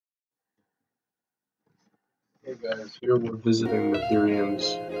Hey guys, here we're visiting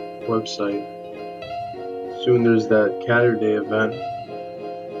Mytherium's website. Soon there's that Catter Day event.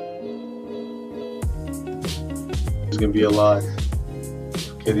 There's gonna be a lot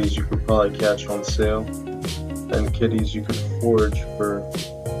of kitties you could probably catch on sale, and kitties you could forge for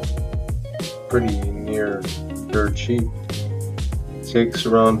pretty near dirt cheap. It takes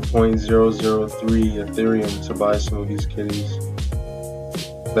around 0.003 Ethereum to buy some of these kitties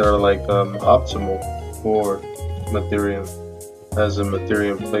that are like optimal for Mytherium as a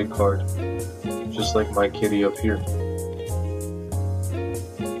Mytherium play card, just like my kitty up here.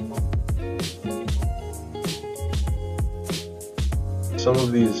 Some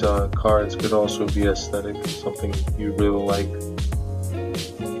of these cards could also be aesthetic, something you really like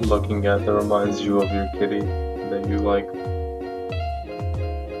looking at that reminds you of your kitty that you like.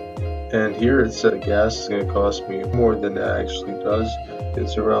 And here it said gas is going to cost me more than it actually does.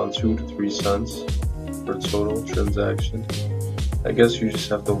 It's around 2 to 3 cents per total transaction. I guess you just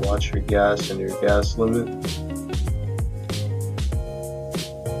have to watch your gas and your gas limit.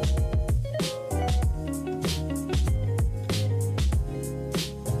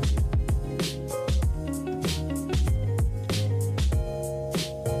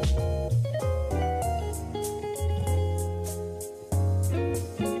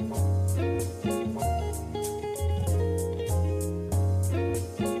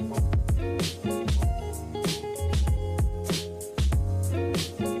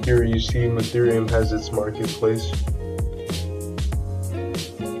 Here you see Mythereum has its marketplace.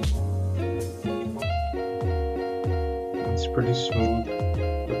 It's pretty smooth.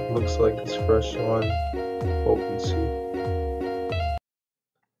 It looks like it's fresh on OpenSea.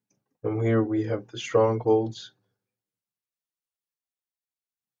 And here we have the strongholds.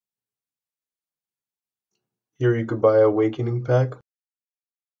 Here you could buy Awakening Pack